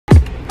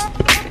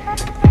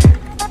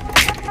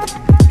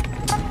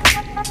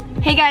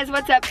Hey guys,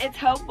 what's up? It's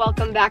Hope.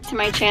 Welcome back to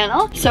my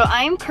channel. So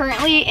I'm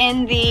currently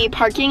in the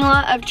parking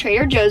lot of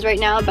Trader Joe's right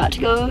now, about to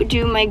go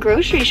do my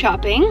grocery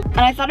shopping. And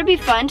I thought it'd be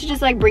fun to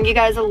just like bring you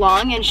guys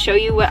along and show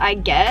you what I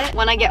get.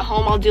 When I get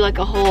home, I'll do like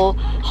a whole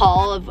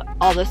haul of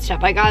all the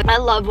stuff I got. I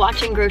love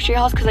watching grocery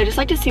hauls because I just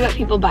like to see what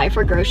people buy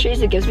for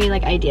groceries. It gives me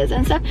like ideas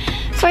and stuff.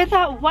 So I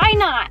thought, why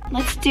not?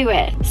 Let's do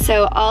it.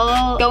 So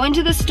I'll go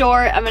into the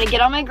store, I'm gonna get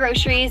all my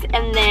groceries,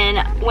 and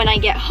then when I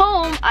get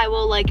home, I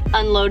will like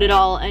unload it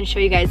all and show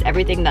you guys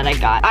everything that I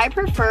got. I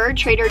prefer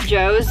Trader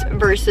Joe's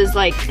versus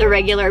like the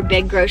regular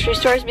big grocery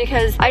stores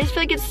because I just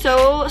feel like it's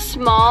so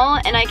small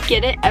and I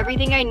get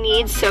everything I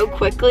need so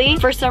quickly.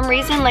 For some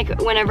reason,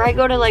 like whenever I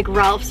go to like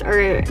Ralph's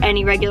or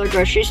any regular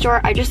grocery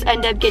store, I just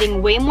end up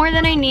getting way more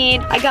than I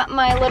need. I got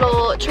my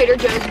little Trader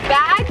Joe's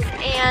bags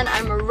and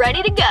I'm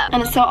ready to go.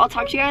 And so I'll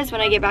talk to you guys when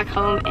I get back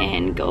home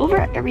and go over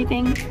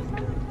everything.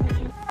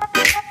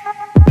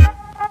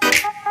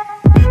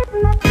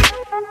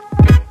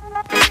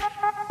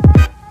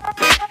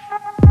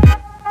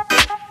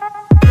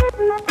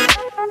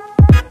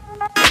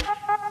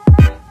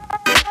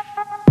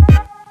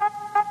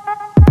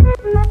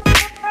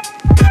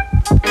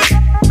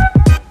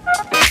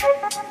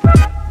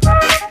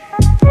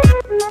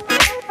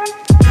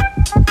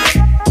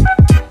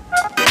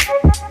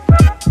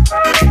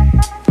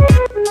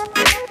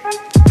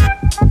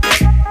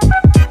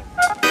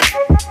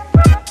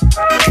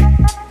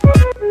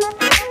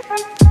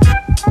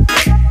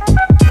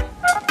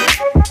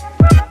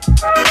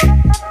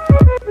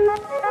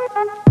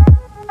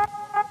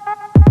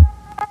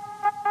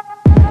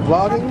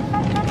 Vlogging?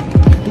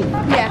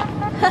 Yeah.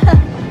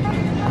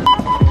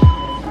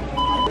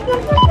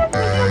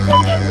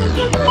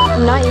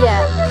 Not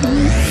yet.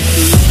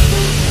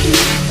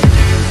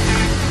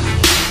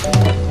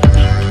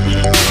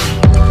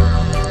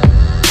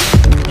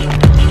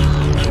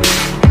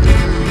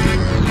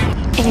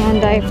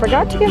 And I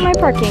forgot to get my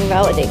parking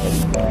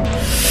validated.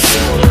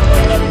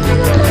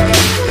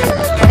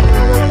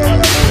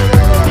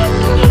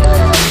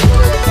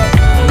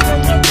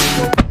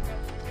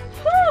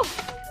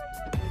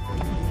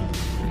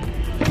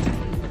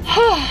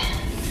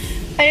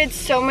 I did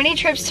so many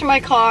trips to my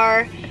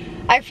car.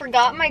 I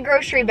forgot my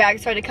grocery bag,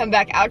 so I had to come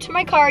back out to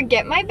my car,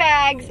 get my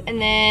bags, and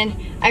then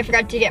I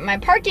forgot to get my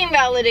parking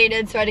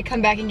validated, so I had to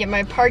come back and get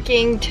my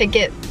parking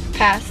ticket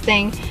pass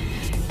thing,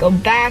 go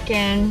back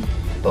in,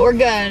 but we're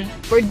good.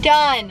 We're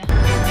done.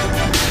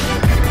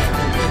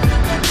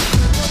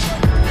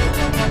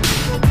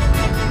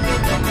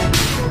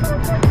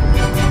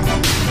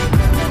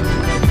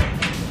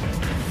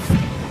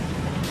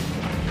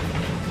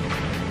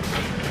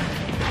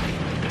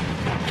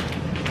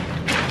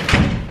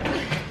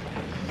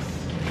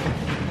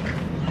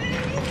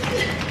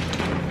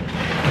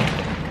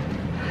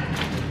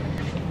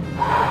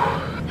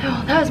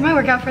 That was my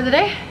workout for the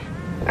day.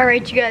 All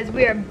right, you guys,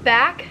 we are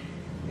back.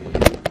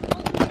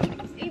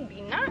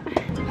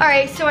 All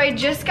right, so I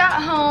just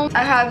got home.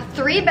 I have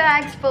 3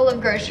 bags full of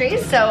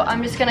groceries, so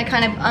I'm just gonna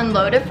kind of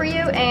unload it for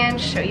you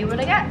and show you what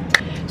I got.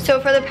 So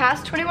for the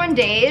past 21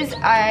 days,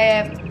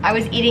 I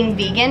was eating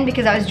vegan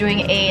because I was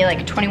doing a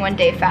like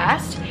 21-day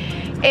fast.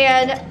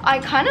 And I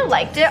kind of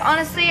liked it,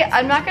 honestly.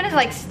 I'm not gonna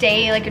like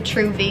stay like a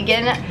true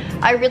vegan.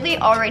 I really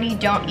already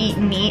don't eat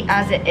meat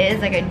as it is,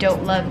 like I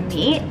don't love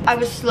meat. I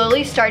was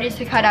slowly starting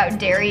to cut out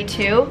dairy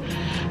too.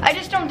 I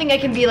just don't think I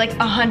can be like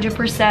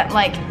 100%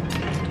 like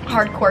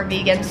hardcore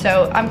vegan,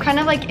 so I'm kind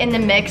of like in the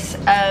mix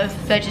of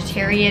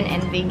vegetarian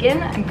and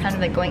vegan. I'm kind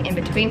of like going in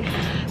between.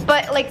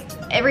 But like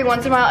every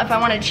once in a while, if I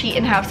want to cheat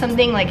and have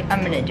something, like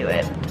I'm gonna do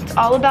it. It's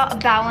all about a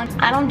balance.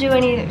 I don't do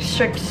any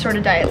strict sort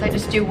of diets. I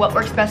just do what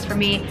works best for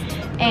me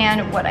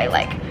and what I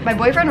like. My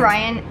boyfriend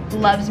Ryan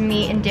loves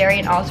meat and dairy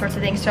and all sorts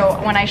of things, so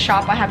when I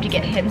shop I have to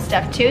get him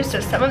stuff too.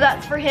 So some of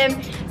that's for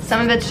him,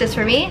 some of it's just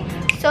for me.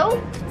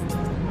 So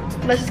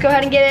let's just go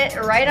ahead and get it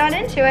right on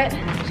into it.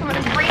 So I'm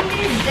gonna bring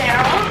these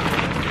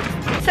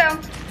down. So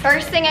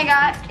first thing I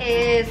got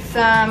is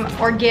some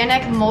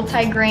organic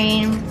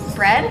multi-grain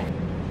bread.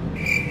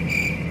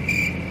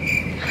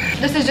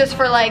 This is just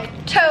for like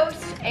toast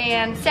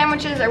and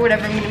sandwiches or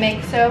whatever I'm gonna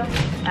make. So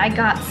I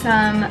got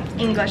some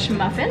English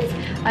muffins.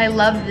 I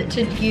love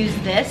to use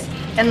this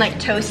and like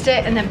toast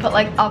it and then put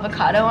like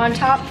avocado on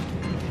top.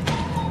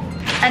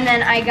 And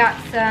then I got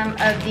some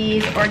of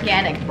these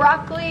organic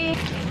broccoli.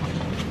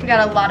 We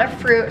got a lot of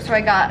fruit, so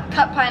I got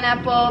cut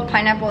pineapple.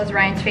 Pineapple is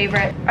Ryan's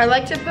favorite. I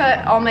like to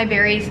put all my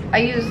berries.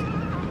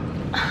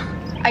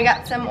 I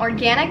got some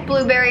organic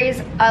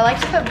blueberries. I like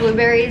to put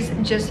blueberries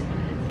just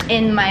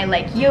in my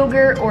like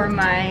yogurt or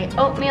my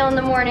oatmeal in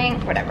the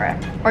morning, whatever,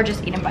 or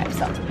just eat them by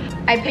themselves.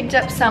 I picked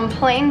up some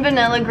plain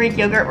vanilla Greek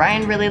yogurt.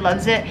 Ryan really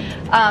loves it.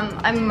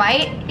 I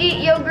might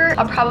eat yogurt.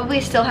 I'll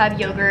probably still have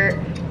yogurt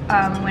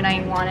when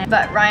I want it.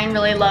 But Ryan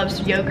really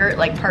loves yogurt,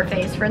 like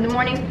parfaits for in the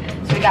morning.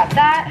 So we got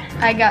that.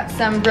 I got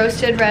some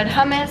roasted red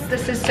hummus.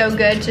 This is so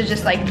good to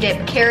just like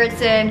dip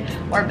carrots in,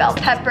 or bell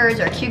peppers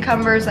or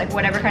cucumbers, like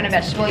whatever kind of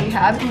vegetable you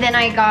have. And then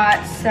I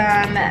got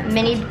some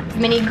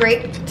mini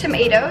grape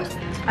tomatoes.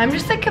 I'm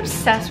just like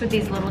obsessed with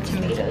these little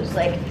tomatoes.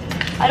 Like,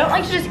 I don't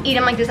like to just eat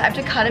them like this. I have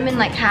to cut them in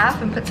like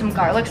half and put some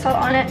garlic salt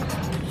on it.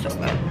 So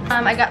good.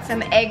 I got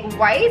some egg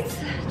whites,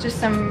 just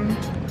some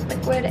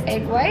liquid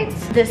egg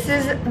whites. This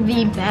is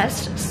the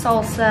best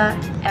salsa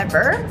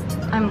ever.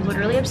 I'm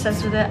literally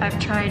obsessed with it. I've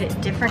tried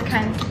different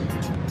kinds.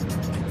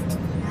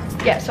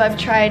 Yeah, so I've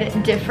tried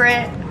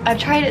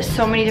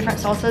so many different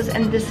salsas,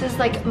 and this is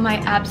like my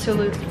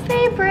absolute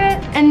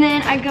favorite. And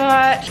then I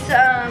got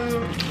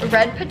some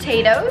red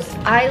potatoes.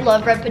 I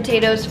love red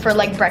potatoes for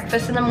like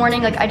breakfast in the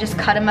morning. Like I just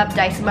cut them up,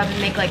 dice them up,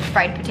 and make like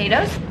fried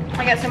potatoes.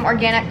 I got some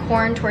organic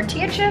corn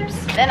tortilla chips.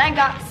 Then I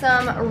got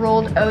some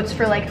rolled oats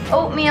for like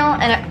oatmeal.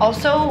 And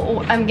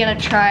I'm gonna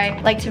try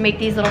like to make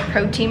these little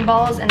protein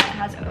balls, and it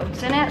has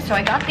oats in it. So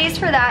I got these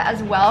for that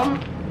as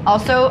well.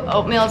 Also,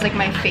 oatmeal is like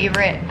my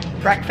favorite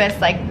breakfast,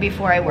 like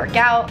before I work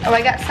out. Oh,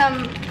 I got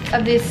some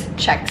of this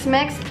Chex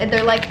Mix.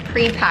 They're like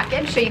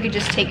pre-packaged, so you could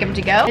just take them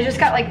to go. I just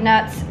got like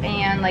nuts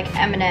and like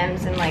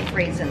M&Ms and like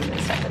raisins and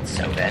stuff. It's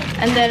so good.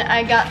 And then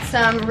I got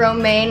some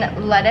romaine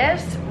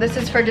lettuce. This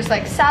is for just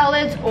like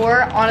salads,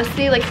 or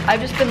honestly, like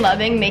I've just been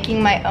loving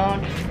making my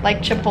own like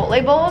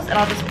chipotle bowls, and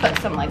I'll just put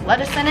some like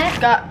lettuce in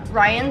it. Got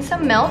Ryan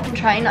some milk. I'm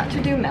trying not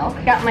to do milk.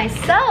 Got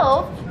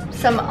myself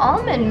some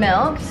almond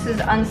milk. This is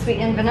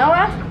unsweetened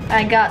vanilla.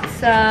 I got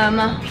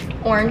some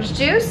orange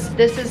juice.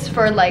 This is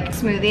for like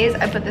smoothies.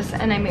 I put this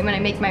in when I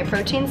make my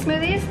protein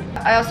smoothies.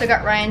 I also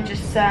got Ryan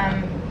just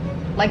some,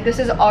 like this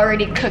is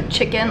already cooked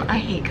chicken. I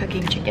hate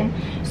cooking chicken.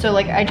 So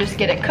like I just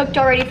get it cooked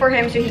already for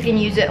him so he can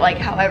use it like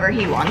however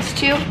he wants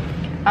to.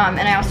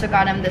 And I also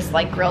got him this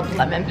like grilled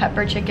lemon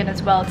pepper chicken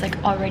as well. It's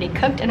like already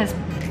cooked and it's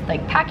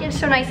like packaged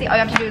so nicely. All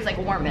you have to do is like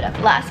warm it up.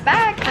 Last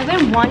bag. I've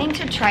been wanting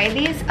to try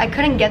these. I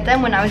couldn't get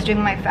them when I was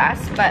doing my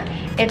fast, but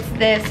it's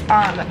this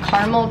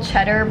caramel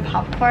cheddar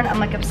popcorn. I'm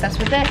like obsessed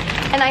with it.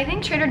 And I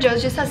think Trader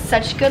Joe's just has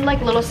such good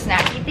like little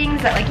snacky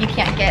things that like you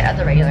can't get at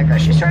the regular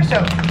grocery store.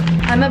 So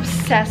I'm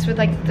obsessed with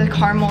like the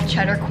caramel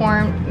cheddar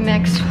corn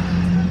mix.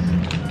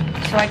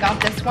 So I got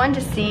this one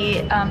to see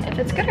if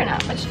it's good or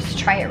not. Let's just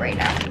try it right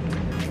now.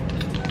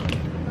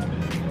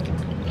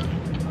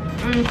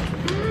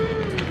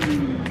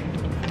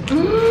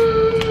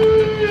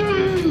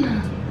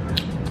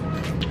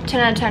 10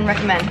 out of 10,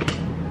 recommend.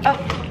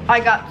 Oh, I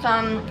got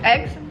some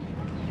eggs,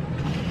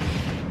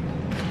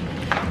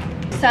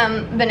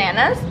 some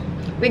bananas.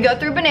 We go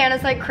through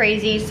bananas like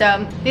crazy,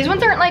 so these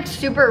ones aren't like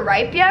super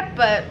ripe yet,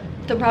 but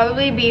they'll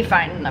probably be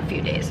fine in a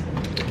few days.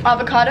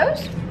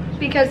 Avocados,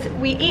 because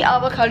we eat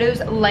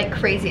avocados like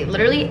crazy.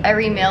 Literally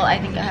every meal I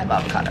think I have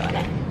avocado in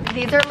it.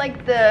 These are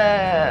like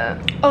they're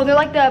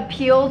like the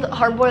peeled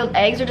hard-boiled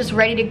eggs. They're just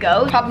ready to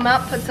go. Pop them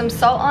out, put some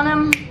salt on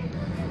them.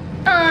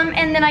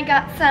 And then I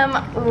got some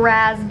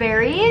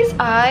raspberries.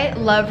 I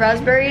love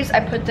raspberries. I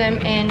put them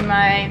in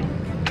my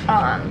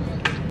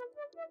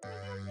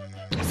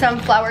some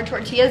flour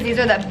tortillas. These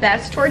are the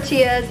best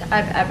tortillas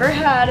I've ever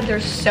had. They're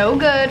so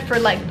good for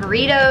like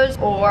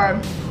burritos or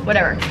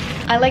whatever.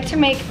 I like to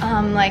make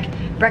like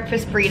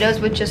breakfast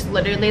burritos with just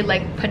literally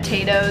like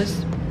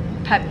potatoes,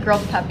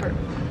 grilled pepper.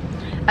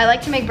 I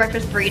like to make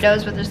breakfast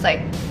burritos with just like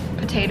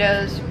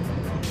potatoes,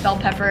 bell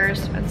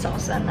peppers, and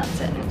salsa, and that's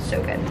it. And it's so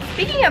good.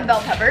 Speaking of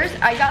bell peppers,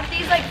 I got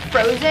these like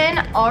frozen,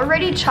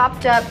 already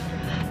chopped up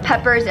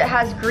peppers. It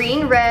has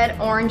green, red,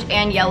 orange,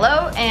 and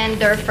yellow, and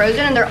they're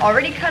frozen and they're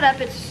already cut up.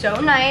 It's so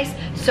nice.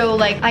 So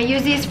like I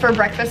use these for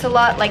breakfast a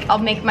lot. Like I'll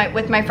make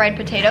with my fried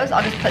potatoes,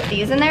 I'll just put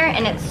these in there,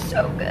 and it's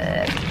so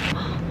good.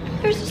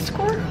 There's a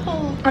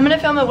squirrel. I'm gonna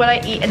film a what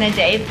I eat in a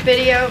day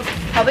video.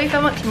 Probably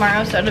film it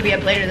tomorrow, so it'll be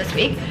up later this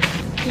week.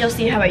 You'll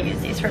see how I use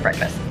these for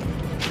breakfast.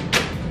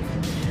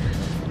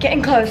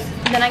 Getting close.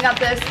 Then I got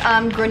this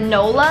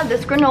granola.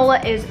 This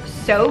granola is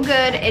so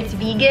good. It's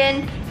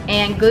vegan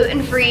and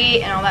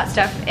gluten-free and all that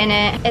stuff in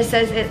it. It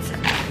says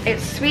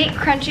it's sweet,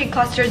 crunchy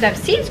clusters of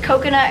seeds,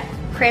 coconut,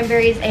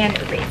 cranberries, and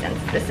raisins.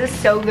 This is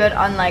so good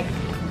on like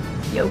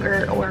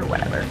yogurt or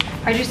whatever.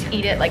 I just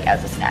eat it like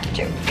as a snack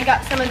too. I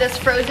got some of this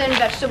frozen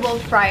vegetable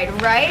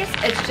fried rice.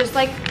 It's just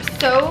like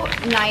so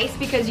nice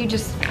because you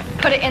just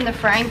put it in the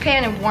frying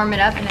pan and warm it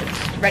up and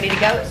it's ready to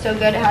go. It's so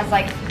good. It has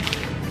like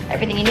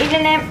everything you need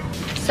in it.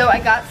 So I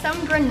got some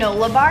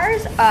granola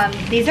bars.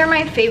 These are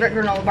my favorite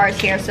granola bars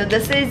here. So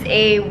this is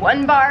a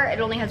 1 bar.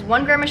 It only has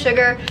 1 gram of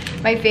sugar.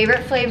 My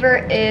favorite flavor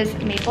is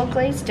maple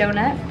glazed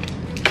donut.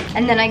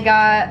 And then I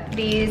got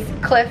these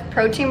Cliff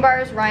protein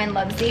bars. Ryan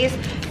loves these.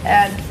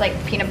 It's like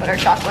peanut butter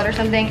chocolate or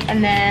something.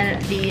 And then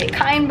the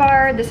Kind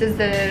bar. This is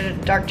the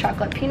dark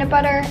chocolate peanut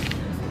butter.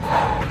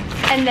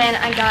 And then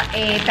I got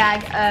a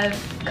bag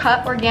of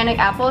cut organic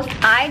apples.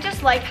 I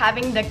just like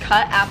having the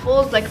cut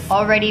apples like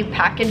already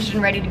packaged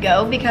and ready to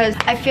go, because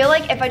I feel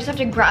like if I just have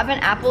to grab an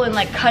apple and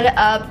like cut it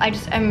up, I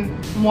just am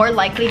more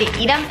likely to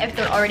eat them if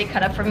they're already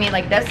cut up for me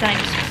like this, and I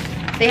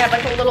just They have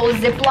like a little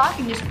Ziploc.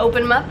 You just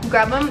open them up,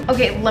 grab them.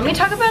 Okay, let me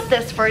talk about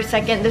this for a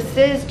second. This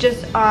is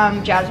just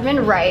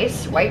jasmine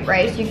rice, white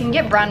rice. You can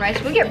get brown rice.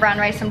 We get brown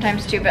rice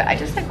sometimes too, but I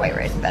just like white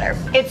rice better.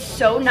 It's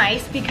so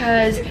nice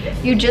because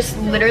you just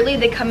literally,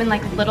 they come in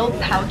like little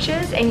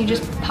pouches and you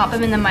just pop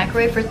them in the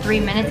microwave for 3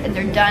 minutes and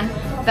they're done.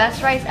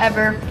 Best rice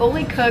ever,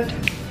 fully cooked,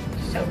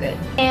 so good.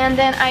 And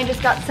then I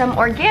just got some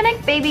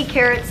organic baby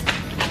carrots,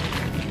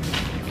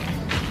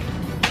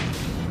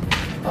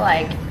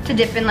 like to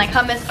dip in like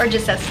hummus or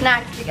just as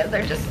snacks because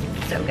they're just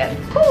so good.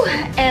 Whew,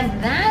 and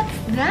that's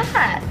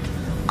that.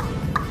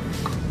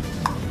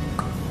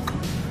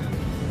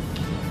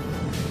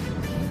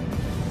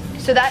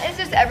 So that is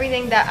just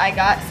everything that I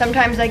got.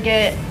 Sometimes I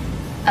get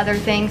other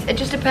things. It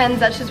just depends.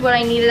 That's just what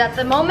I needed at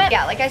the moment.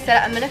 Yeah, like I said,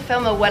 I'm gonna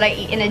film a what I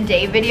eat in a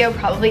day video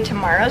probably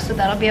tomorrow, so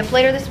that'll be up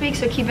later this week,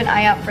 so keep an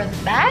eye out for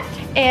that.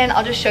 And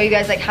I'll just show you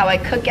guys like how I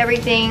cook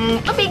everything.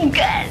 It'll be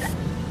good.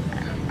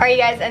 All right,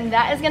 you guys, and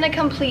that is gonna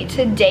complete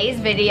today's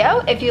video.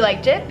 If you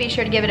liked it, be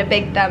sure to give it a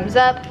big thumbs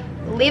up.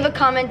 Leave a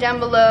comment down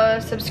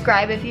below,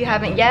 subscribe if you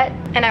haven't yet,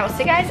 and I will see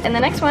you guys in the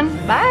next one.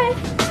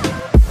 Bye.